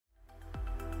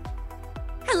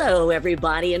Hello,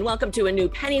 everybody, and welcome to a new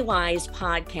Pennywise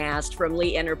podcast from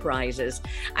Lee Enterprises.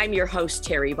 I'm your host,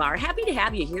 Terry Barr. Happy to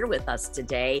have you here with us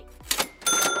today.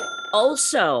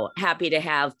 Also happy to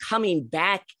have coming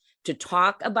back to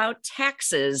talk about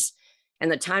taxes,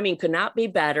 and the timing could not be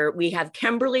better. We have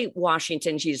Kemberley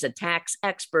Washington. She's a tax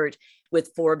expert with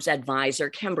Forbes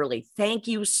Advisor. Kemberley, thank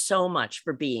you so much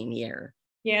for being here.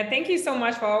 Yeah, thank you so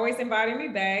much for always inviting me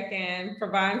back and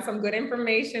providing some good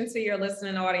information to your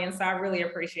listening audience. I really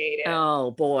appreciate it. Oh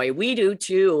boy, we do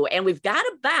too. And we've got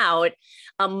about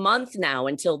a month now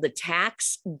until the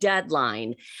tax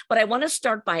deadline. But I want to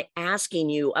start by asking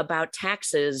you about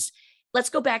taxes. Let's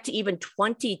go back to even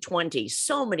 2020.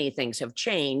 So many things have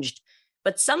changed,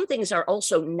 but some things are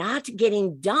also not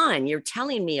getting done. You're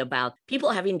telling me about people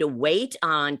having to wait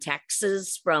on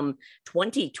taxes from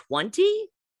 2020?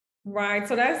 Right.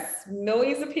 So that's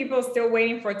millions of people still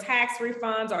waiting for tax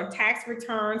refunds or tax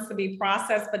returns to be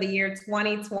processed for the year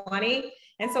 2020.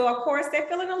 And so, of course, they're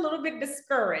feeling a little bit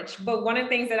discouraged. But one of the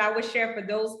things that I would share for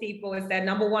those people is that,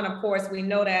 number one, of course, we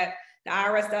know that the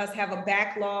IRS does have a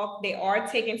backlog. They are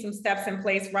taking some steps in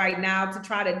place right now to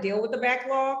try to deal with the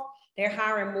backlog. They're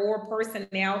hiring more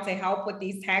personnel to help with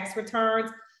these tax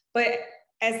returns. But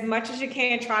as much as you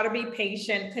can, try to be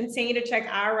patient. Continue to check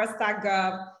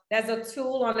irs.gov. There's a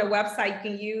tool on the website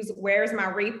you can use, Where's My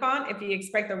Refund? If you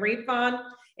expect a refund.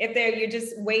 If you're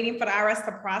just waiting for the IRS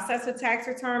to process a tax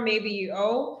return, maybe you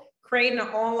owe, create an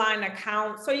online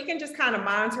account so you can just kind of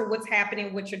monitor what's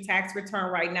happening with your tax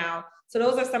return right now. So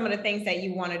those are some of the things that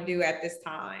you want to do at this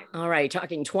time. All right,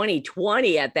 talking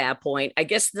 2020 at that point. I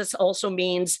guess this also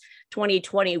means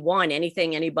 2021,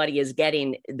 anything anybody is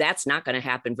getting, that's not going to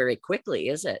happen very quickly,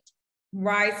 is it?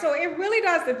 Right. So it really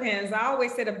does depend. I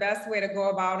always say the best way to go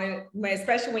about it,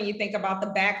 especially when you think about the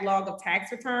backlog of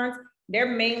tax returns,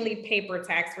 they're mainly paper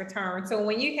tax returns. So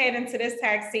when you head into this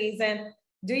tax season,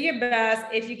 do your best.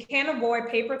 If you can avoid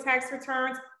paper tax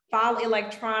returns, file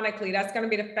electronically. That's going to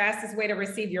be the fastest way to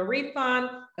receive your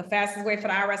refund, the fastest way for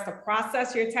the IRS to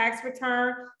process your tax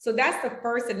return. So that's the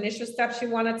first initial steps you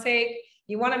want to take.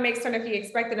 You want to make certain if you're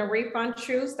expecting a refund,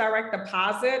 choose direct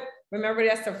deposit. Remember,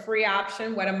 that's a free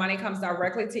option where the money comes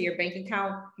directly to your bank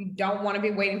account. You don't want to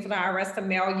be waiting for the IRS to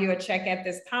mail you a check at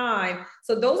this time.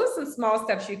 So those are some small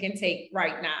steps you can take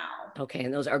right now. Okay,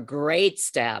 and those are great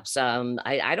steps.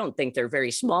 I don't think they're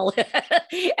very small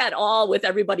at all, with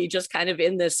everybody just kind of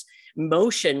in this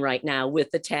motion right now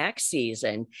with the tax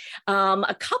season.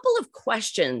 A couple of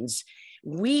questions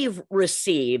we've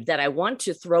received that I want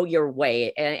to throw your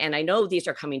way. And I know these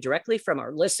are coming directly from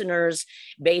our listeners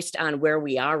based on where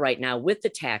we are right now with the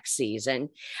tax season.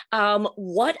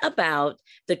 What about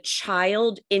the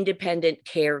Child Independent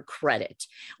Care Credit?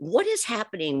 What is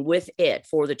happening with it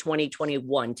for the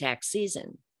 2021 tax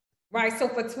season? Right. So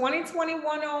for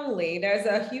 2021 only, there's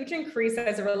a huge increase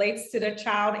as it relates to the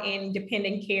Child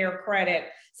Independent Care Credit.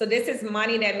 So this is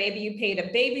money that maybe you paid a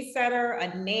babysitter,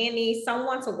 a nanny,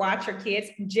 someone to watch your kids.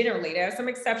 Generally, there are some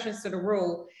exceptions to the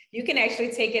rule. You can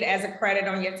actually take it as a credit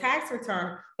on your tax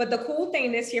return. But the cool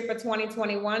thing this year for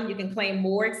 2021, you can claim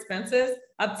more expenses,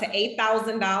 up to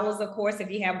 $8,000, of course, if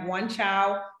you have one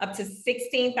child, up to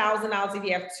 $16,000 if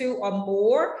you have two or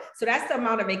more. So that's the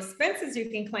amount of expenses you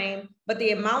can claim, but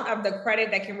the amount of the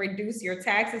credit that can reduce your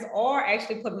taxes or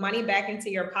actually put money back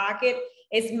into your pocket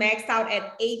is maxed out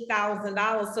at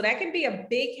 $8,000. So that can be a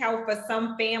big help for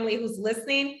some family who's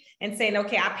listening and saying,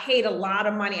 okay, I paid a lot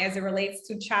of money as it relates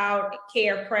to child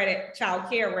care,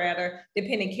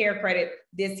 dependent care credit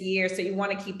this year. So you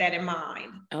want to keep that in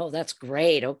mind. Oh, that's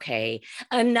great. Okay.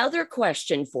 Another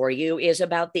question for you is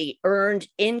about the earned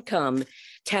income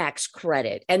tax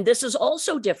credit. And this is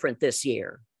also different this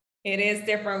year. It is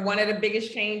different. One of the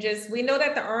biggest changes, we know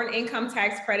that the earned income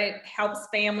tax credit helps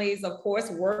families, of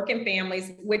course, working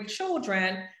families with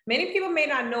children. Many people may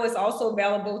not know it's also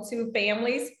available to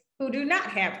families who do not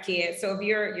have kids. So if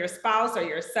you're your spouse or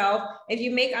yourself, if you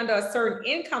make under a certain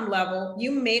income level, you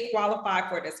may qualify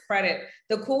for this credit.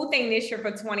 The cool thing this year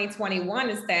for 2021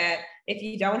 is that if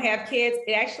you don't have kids,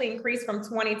 it actually increased from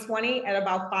 2020 at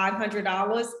about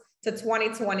 $500 to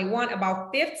 2021,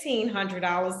 about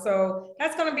 $1,500. So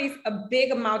that's going to be a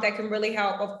big amount that can really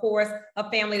help, of course, a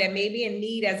family that may be in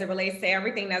need as it relates to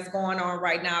everything that's going on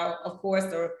right now. Of course,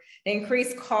 the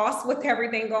increased costs with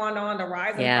everything going on, the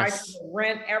rise in prices of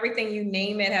rent, everything you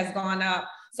name it has gone up.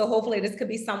 So hopefully this could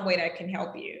be some way that can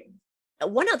help you.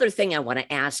 One other thing I want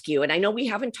to ask you, and I know we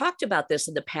haven't talked about this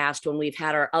in the past when we've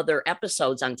had our other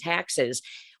episodes on taxes.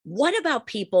 What about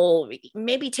people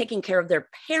maybe taking care of their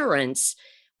parents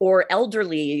or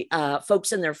elderly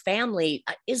folks in their family?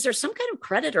 Is there some kind of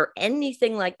credit or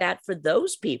anything like that for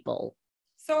those people?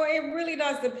 So it really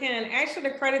does depend. Actually,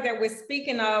 the credit that we're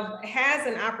speaking of has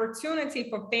an opportunity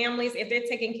for families if they're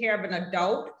taking care of an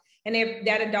adult, and if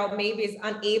that adult maybe is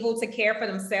unable to care for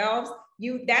themselves,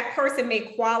 that person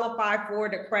may qualify for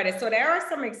the credit. So there are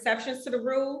some exceptions to the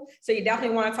rule. So you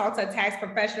definitely want to talk to a tax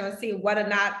professional and see whether or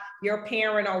not your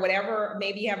parent or whatever,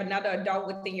 maybe you have another adult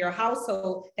within your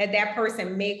household that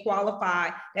person may qualify.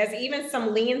 There's even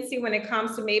some leniency when it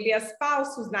comes to maybe a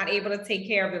spouse who's not able to take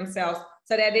care of themselves.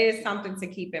 So that is something to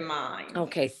keep in mind.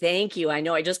 Okay, thank you. I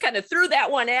know I just kind of threw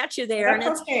that one at you there.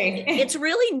 That's and okay. It's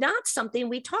really not something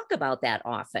we talk about that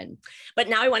often. But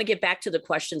now I want to get back to the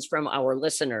questions from our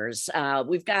listeners.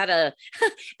 We've got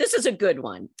this is a good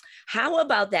one. How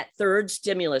about that third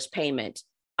stimulus payment?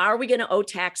 Are we going to owe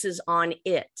taxes on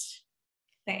it?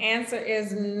 The answer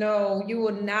is no. You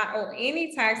will not owe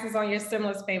any taxes on your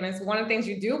stimulus payments. One of the things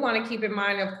you do want to keep in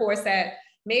mind, of course, that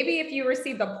maybe if you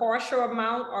received a partial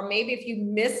amount, or maybe if you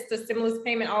missed the stimulus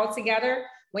payment altogether,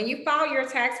 when you file your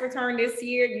tax return this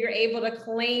year, you're able to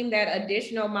claim that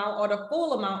additional amount or the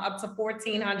full amount up to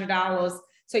 $1,400.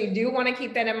 So you do want to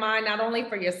keep that in mind, not only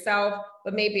for yourself,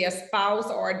 but maybe a spouse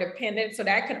or a dependent. So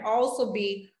that could also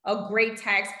be a great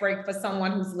tax break for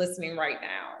someone who's listening right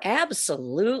now.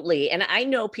 Absolutely. And I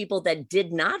know people that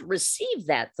did not receive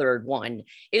that third one.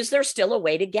 Is there still a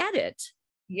way to get it?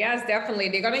 Yes, definitely.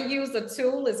 They're going to use a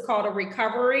tool. It's called a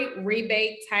recovery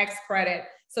rebate tax credit.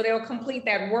 So they'll complete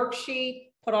that worksheet,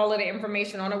 put all of the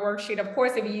information on a worksheet. Of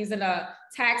course, if you're using a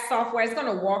tax software, it's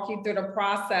going to walk you through the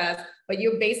process, but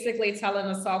you're basically telling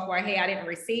the software, hey, I didn't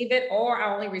receive it, or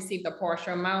I only received a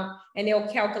partial amount, and they'll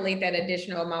calculate that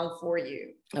additional amount for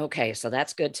you. Okay, so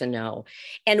that's good to know.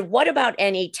 And what about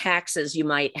any taxes you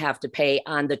might have to pay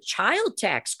on the child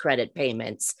tax credit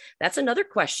payments? That's another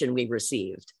question we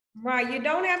received. Right, you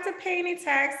don't have to pay any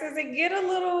taxes. It get a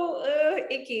little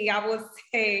icky, I would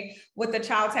say, with the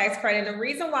child tax credit. And the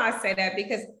reason why I say that,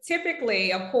 because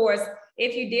typically, of course,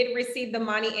 if you did receive the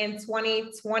money in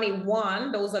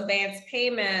 2021, those advance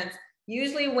payments,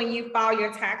 usually when you file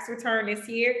your tax return this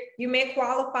year, you may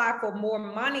qualify for more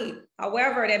money.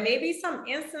 However, there may be some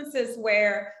instances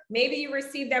where maybe you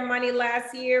received that money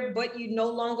last year, but you no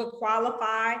longer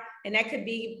qualify. And that could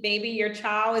be maybe your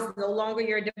child is no longer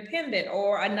your dependent,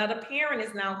 or another parent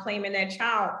is now claiming that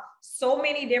child. So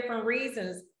many different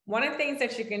reasons. One of the things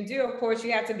that you can do, of course,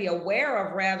 you have to be aware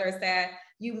of rather, is that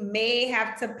you may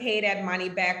have to pay that money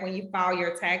back when you file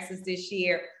your taxes this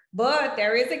year. But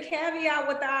there is a caveat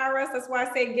with the IRS. That's why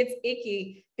I say it gets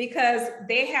icky, because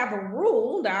they have a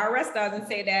rule. The IRS doesn't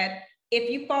say that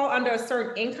if you fall under a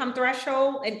certain income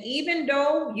threshold, and even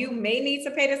though you may need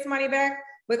to pay this money back,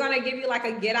 we're going to give you like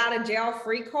a get out of jail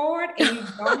free card, and you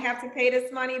don't have to pay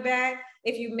this money back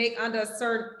if you make under a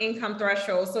certain income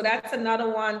threshold. So that's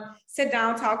another one. Sit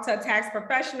down, talk to a tax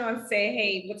professional and say,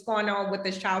 hey, what's going on with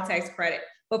this child tax credit?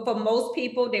 But for most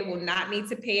people, they will not need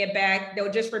to pay it back.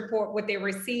 They'll just report what they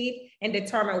received and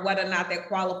determine whether or not they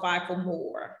qualify for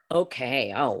more.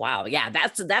 Okay. Oh, wow. Yeah,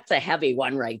 that's a heavy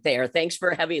one right there. Thanks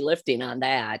for heavy lifting on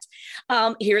that.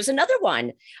 Here's another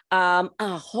one.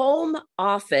 A home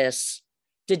office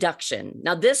deduction.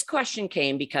 Now, this question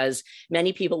came because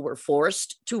many people were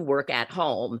forced to work at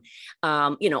home.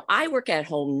 I work at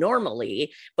home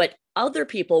normally, but other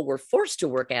people were forced to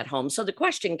work at home. So the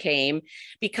question came,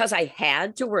 because I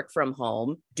had to work from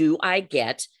home, do I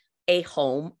get a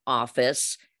home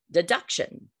office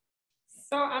deduction?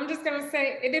 So I'm just going to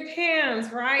say it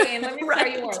depends, right? And let me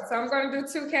Right. tell you what. So I'm going to do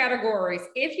two categories.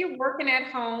 If you're working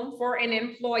at home for an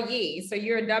employee, so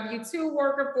you're a W-2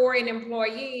 worker for an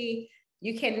employee,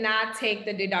 you cannot take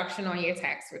the deduction on your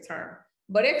tax return.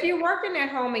 But if you're working at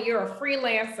home and you're a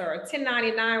freelancer, a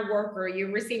 1099 worker,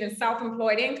 you're receiving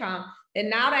self-employed income, then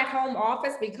now that home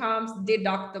office becomes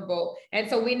deductible. And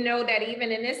so we know that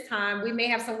even in this time, we may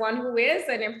have someone who is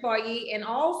an employee and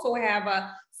also have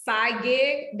a side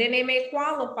gig, then they may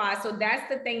qualify. So that's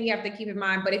the thing you have to keep in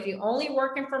mind. But if you're only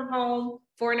working from home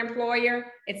for an employer,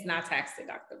 it's not tax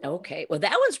deductible. Okay. Well,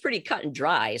 that one's pretty cut and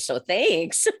dry. So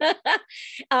thanks.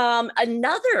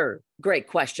 Another great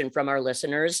question from our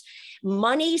listeners.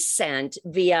 Money sent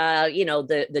via,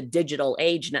 the digital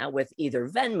age now with either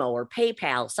Venmo or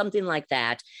PayPal, something like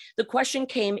that. The question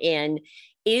came in,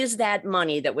 is that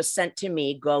money that was sent to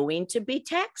me going to be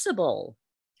taxable?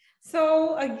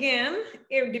 So again,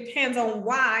 it depends on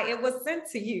why it was sent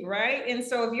to you, right? And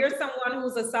so if you're someone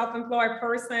who's a self-employed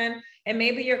person and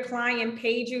maybe your client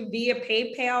paid you via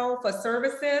PayPal for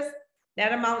services,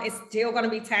 that amount is still going to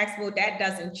be taxable. That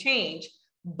doesn't change.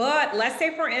 But let's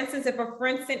say, for instance, if a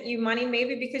friend sent you money,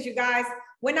 maybe because you guys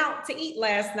went out to eat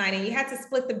last night and you had to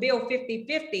split the bill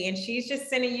 50-50, and she's just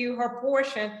sending you her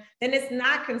portion, then it's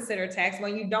not considered tax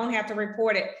when you don't have to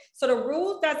report it. So the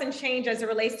rule doesn't change as it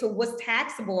relates to what's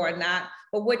taxable or not.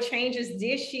 But what changes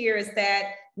this year is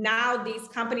that now these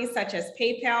companies such as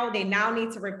PayPal, they now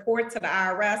need to report to the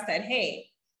IRS that, hey,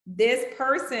 this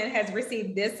person has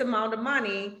received this amount of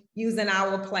money using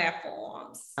our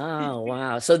platforms. Oh,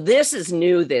 wow. So this is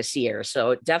new this year.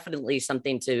 So definitely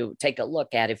something to take a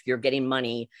look at if you're getting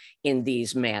money in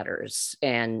these matters.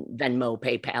 And Venmo,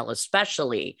 PayPal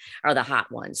especially are the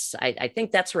hot ones. I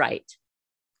think that's right.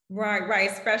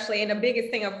 Right, especially. And the biggest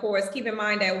thing, of course, keep in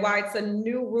mind that while it's a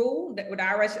new rule, that would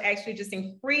IRS actually just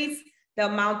increase the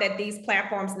amount that these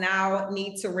platforms now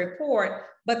need to report.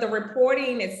 But the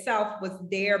reporting itself was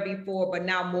there before, but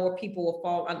now more people will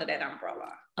fall under that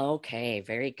umbrella. Okay,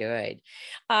 very good.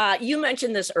 You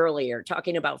mentioned this earlier,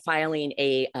 talking about filing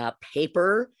a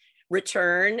paper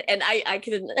return, and I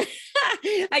can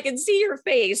I can see your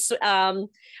face.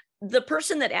 The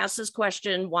person that asked this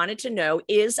question wanted to know,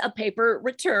 is a paper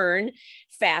return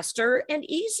faster and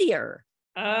easier?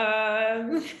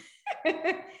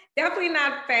 Definitely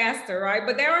not faster, right?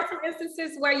 But there are some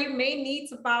instances where you may need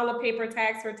to file a paper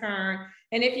tax return.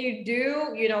 And if you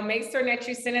do, make certain that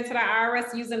you send it to the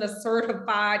IRS using a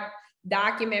certified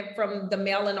document from the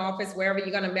mailing office, wherever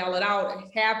you're going to mail it out,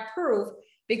 have proof,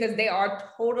 because they are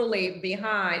totally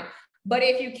behind. But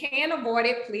if you can avoid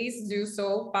it, please do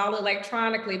so. File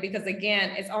electronically, because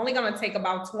again, it's only going to take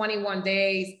about 21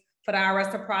 days for the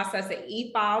IRS to process an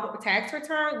e-filed tax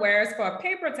return, whereas for a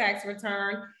paper tax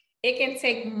return, it can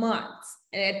take months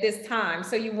at this time.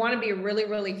 So you want to be really,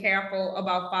 really careful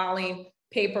about filing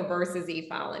paper versus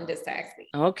e-filing this tax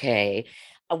season. Okay.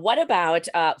 What about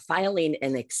filing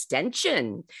an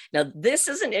extension? Now, this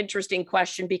is an interesting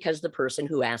question because the person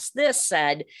who asked this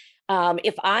said,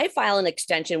 if I file an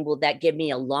extension, will that give me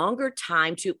a longer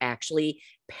time to actually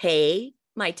pay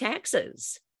my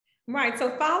taxes? Right.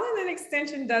 So filing an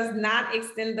extension does not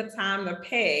extend the time to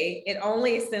pay. It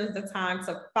only extends the time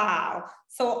to file.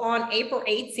 So on April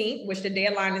 18th, which the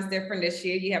deadline is different this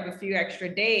year, you have a few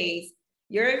extra days.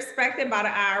 You're expected by the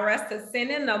IRS to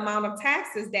send in the amount of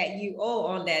taxes that you owe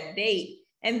on that date.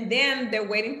 And then they're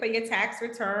waiting for your tax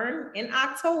return in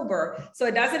October. So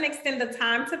it doesn't extend the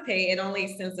time to pay. It only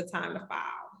extends the time to file.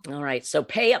 All right. So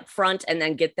pay up front and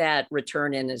then get that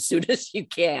return in as soon as you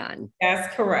can.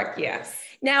 That's correct. Yes.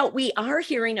 Now, we are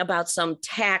hearing about some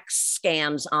tax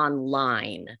scams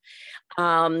online.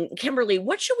 Kimberly,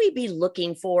 what should we be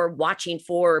looking for, watching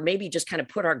for, or maybe just kind of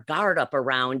put our guard up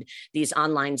around these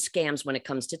online scams when it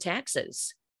comes to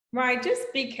taxes? Right.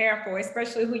 Just be careful,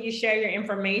 especially who you share your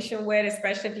information with,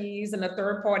 especially if you're using a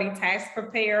third-party tax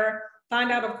preparer.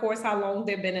 Find out, of course, how long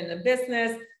they've been in the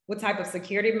business, what type of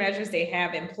security measures they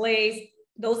have in place.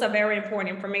 Those are very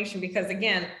important information because,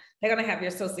 again, they're going to have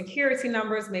your social security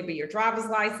numbers, maybe your driver's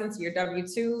license, your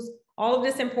W-2s, all of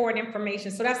this important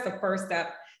information. So that's the first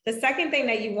step. The second thing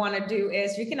that you want to do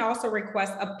is you can also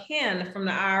request a PIN from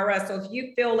the IRS. So if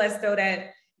you feel as though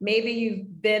that maybe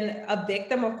you've been a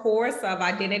victim, of course, of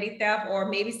identity theft, or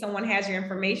maybe someone has your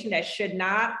information that should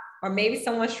not, or maybe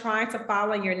someone's trying to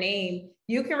file in your name,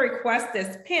 you can request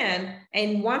this PIN.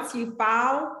 And once you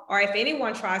file, or if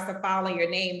anyone tries to file in your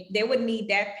name, they would need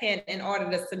that PIN in order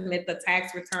to submit the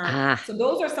tax return. So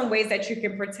those are some ways that you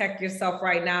can protect yourself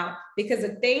right now. Because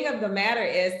the thing of the matter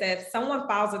is that if someone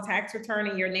files a tax return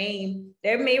in your name,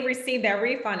 they may receive that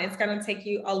refund. It's going to take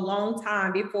you a long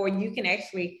time before you can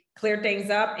actually clear things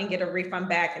up and get a refund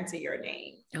back into your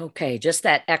name. Okay, just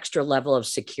that extra level of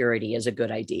security is a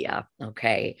good idea.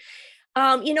 Okay.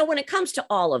 When it comes to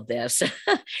all of this,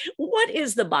 what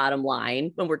is the bottom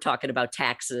line when we're talking about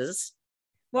taxes?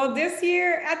 Well, this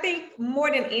year, I think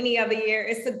more than any other year,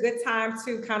 it's a good time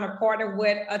to kind of partner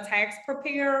with a tax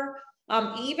preparer.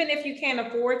 Even if you can't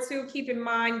afford to, keep in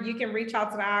mind, you can reach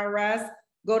out to the IRS,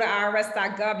 go to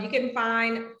irs.gov. You can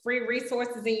find free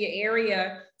resources in your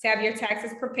area to have your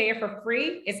taxes prepared for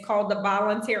free. It's called the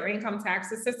Volunteer Income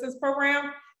Tax Assistance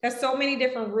Program. There's so many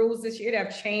different rules this year that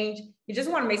have changed. You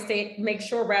just want to make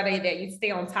sure rather that you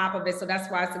stay on top of it. So that's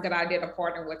why it's a good idea to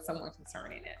partner with someone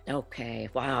concerning it. Okay.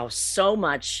 Wow. So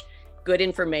much good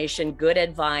information, good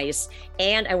advice.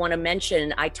 And I want to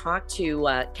mention, I talked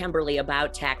to Kemberley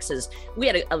about taxes. We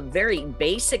had a very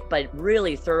basic but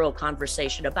really thorough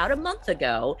conversation about a month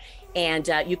ago. And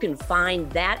you can find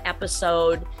that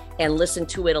episode and listen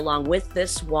to it along with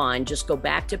this one. Just go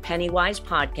back to Pennywise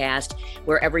Podcast,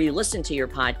 wherever you listen to your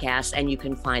podcast, and you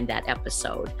can find that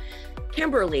episode.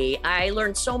 Kemberley, I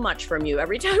learned so much from you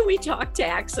every time we talk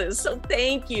taxes. So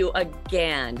thank you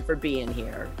again for being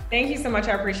here. Thank you so much.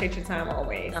 I appreciate your time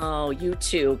always. Oh, you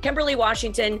too. Kemberley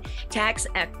Washington, tax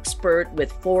expert with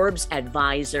Forbes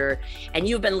Advisor. And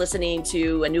you've been listening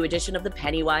to a new edition of the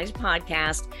Pennywise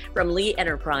Podcast from Lee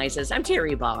Enterprises. I'm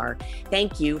Terry Barr.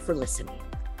 Thank you for listening.